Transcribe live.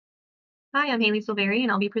Hi, I'm Haley Silveri, and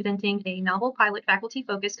I'll be presenting a novel pilot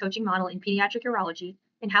faculty-focused coaching model in pediatric urology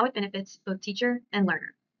and how it benefits both teacher and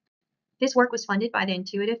learner. This work was funded by the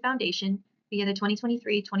Intuitive Foundation via the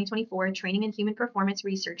 2023-2024 Training and Human Performance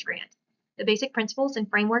Research Grant. The basic principles and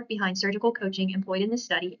framework behind surgical coaching employed in this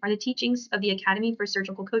study are the teachings of the Academy for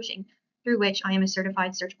Surgical Coaching, through which I am a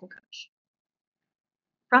certified surgical coach.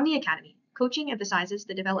 From the Academy, coaching emphasizes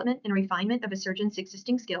the development and refinement of a surgeon's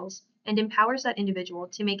existing skills and empowers that individual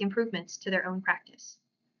to make improvements to their own practice.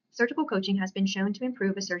 Surgical coaching has been shown to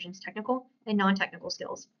improve a surgeon's technical and non-technical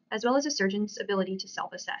skills, as well as a surgeon's ability to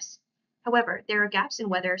self-assess. However, there are gaps in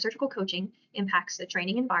whether surgical coaching impacts the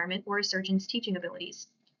training environment or a surgeon's teaching abilities.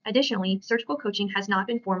 Additionally, surgical coaching has not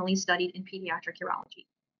been formally studied in pediatric urology.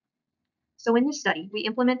 So in this study, we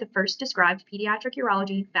implement the first described pediatric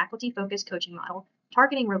urology faculty-focused coaching model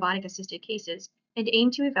targeting robotic-assisted cases and aim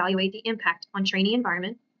to evaluate the impact on trainee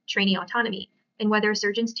environment, trainee autonomy, and whether a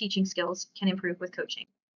surgeon's teaching skills can improve with coaching.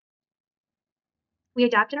 We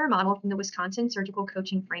adapted our model from the Wisconsin Surgical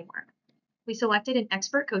Coaching Framework. We selected an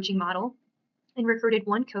expert coaching model and recruited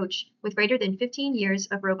one coach with greater than 15 years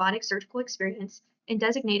of robotic surgical experience and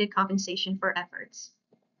designated compensation for efforts.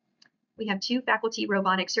 We have two faculty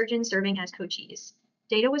robotic surgeons serving as coachees.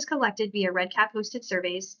 Data was collected via REDCap hosted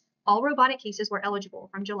surveys. All robotic cases were eligible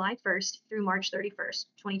from July 1st through March 31st,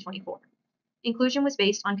 2024. Inclusion was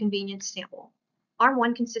based on convenience sample. Arm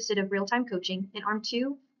 1 consisted of real-time coaching and Arm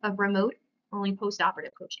 2 of remote, only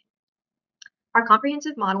post-operative coaching. Our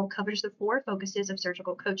comprehensive model covers the four focuses of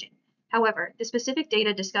surgical coaching. However, the specific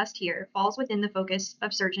data discussed here falls within the focus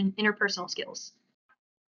of surgeon interpersonal skills.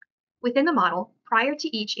 Within the model, prior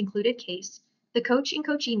to each included case, the coach and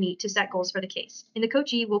coachee meet to set goals for the case, and the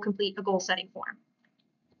coachee will complete a goal-setting form.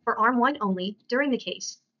 For Arm 1 only, during the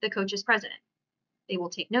case, the coach is present. They will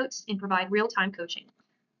take notes and provide real-time coaching.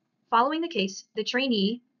 Following the case, the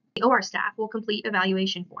trainee, the OR staff will complete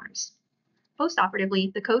evaluation forms.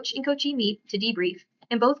 Post-operatively, the coach and coachee meet to debrief,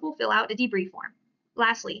 and both will fill out a debrief form.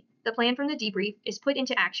 Lastly, the plan from the debrief is put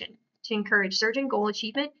into action to encourage surgeon goal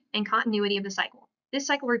achievement and continuity of the cycle. This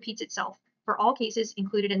cycle repeats itself for all cases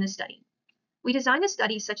included in the study. We designed the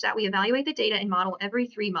study such that we evaluate the data and model every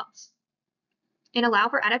 3 months and allow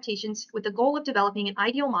for adaptations with the goal of developing an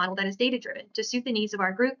ideal model that is data-driven to suit the needs of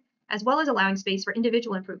our group, as well as allowing space for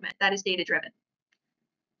individual improvement that is data-driven.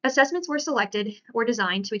 Assessments were selected or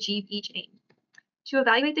designed to achieve each aim. To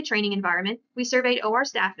evaluate the training environment, we surveyed OR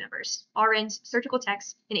staff members, RNs, surgical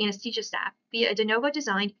techs, and anesthesia staff via a de novo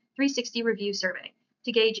designed 360 review survey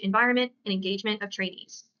to gauge environment and engagement of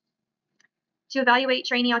trainees. To evaluate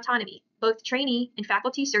trainee autonomy, both trainee and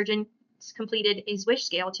faculty surgeons completed a Swish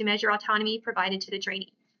scale to measure autonomy provided to the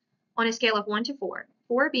trainee. On a scale of 1 to 4,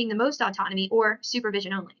 4 being the most autonomy or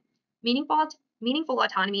supervision only. Meaningful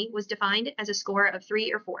autonomy was defined as a score of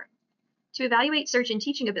 3 or 4. To evaluate surgeon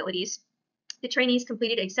teaching abilities, the trainees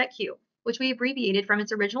completed a SET-Q, which we abbreviated from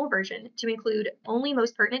its original version to include only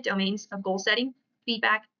most pertinent domains of goal setting,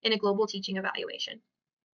 feedback, and a global teaching evaluation.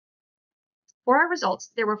 For our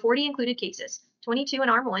results, there were 40 included cases, 22 in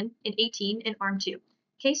Arm 1 and 18 in Arm 2.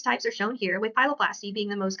 Case types are shown here, with pyeloplasty being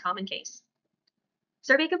the most common case.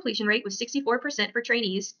 Survey completion rate was 64% for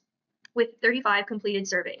trainees, with 35 completed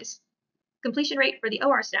surveys. Completion rate for the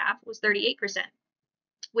OR staff was 38%,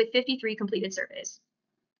 with 53 completed surveys.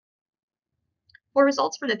 For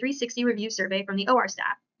results from the 360 review survey from the OR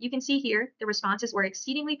staff, you can see here the responses were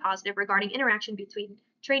exceedingly positive regarding interaction between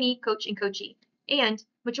trainee, coach, and coachee, and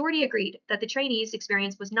majority agreed that the trainee's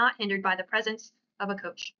experience was not hindered by the presence of a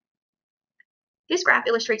coach. This graph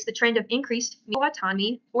illustrates the trend of increased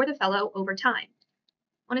autonomy for the fellow over time.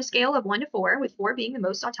 On a scale of 1 to 4, with 4 being the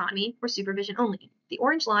most autonomy or supervision only, the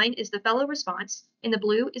orange line is the fellow response and the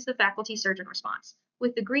blue is the faculty surgeon response,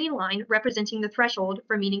 with the green line representing the threshold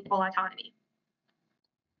for meaningful autonomy.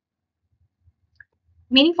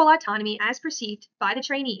 Meaningful autonomy as perceived by the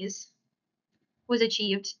trainees was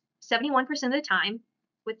achieved 71% of the time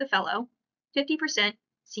with the fellow, 50%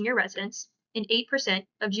 senior residents, and 8%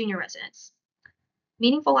 of junior residents.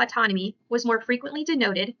 Meaningful autonomy was more frequently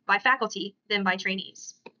denoted by faculty than by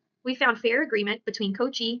trainees. We found fair agreement between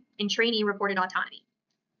coachee and trainee reported autonomy.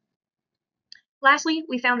 Lastly,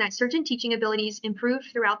 we found that surgeon teaching abilities improved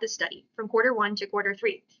throughout the study from quarter 1 to quarter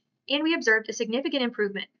 3, and we observed a significant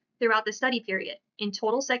improvement throughout the study period in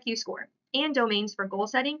total SET-Q score and domains for goal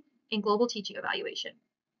setting and global teaching evaluation.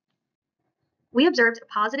 We observed a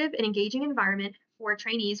positive and engaging environment for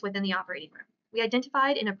trainees within the operating room. We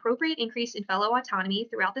identified an appropriate increase in fellow autonomy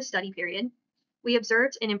throughout the study period. We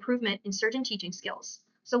observed an improvement in surgeon teaching skills.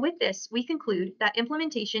 So with this, we conclude that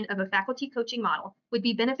implementation of a faculty coaching model would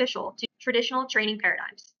be beneficial to traditional training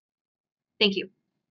paradigms. Thank you.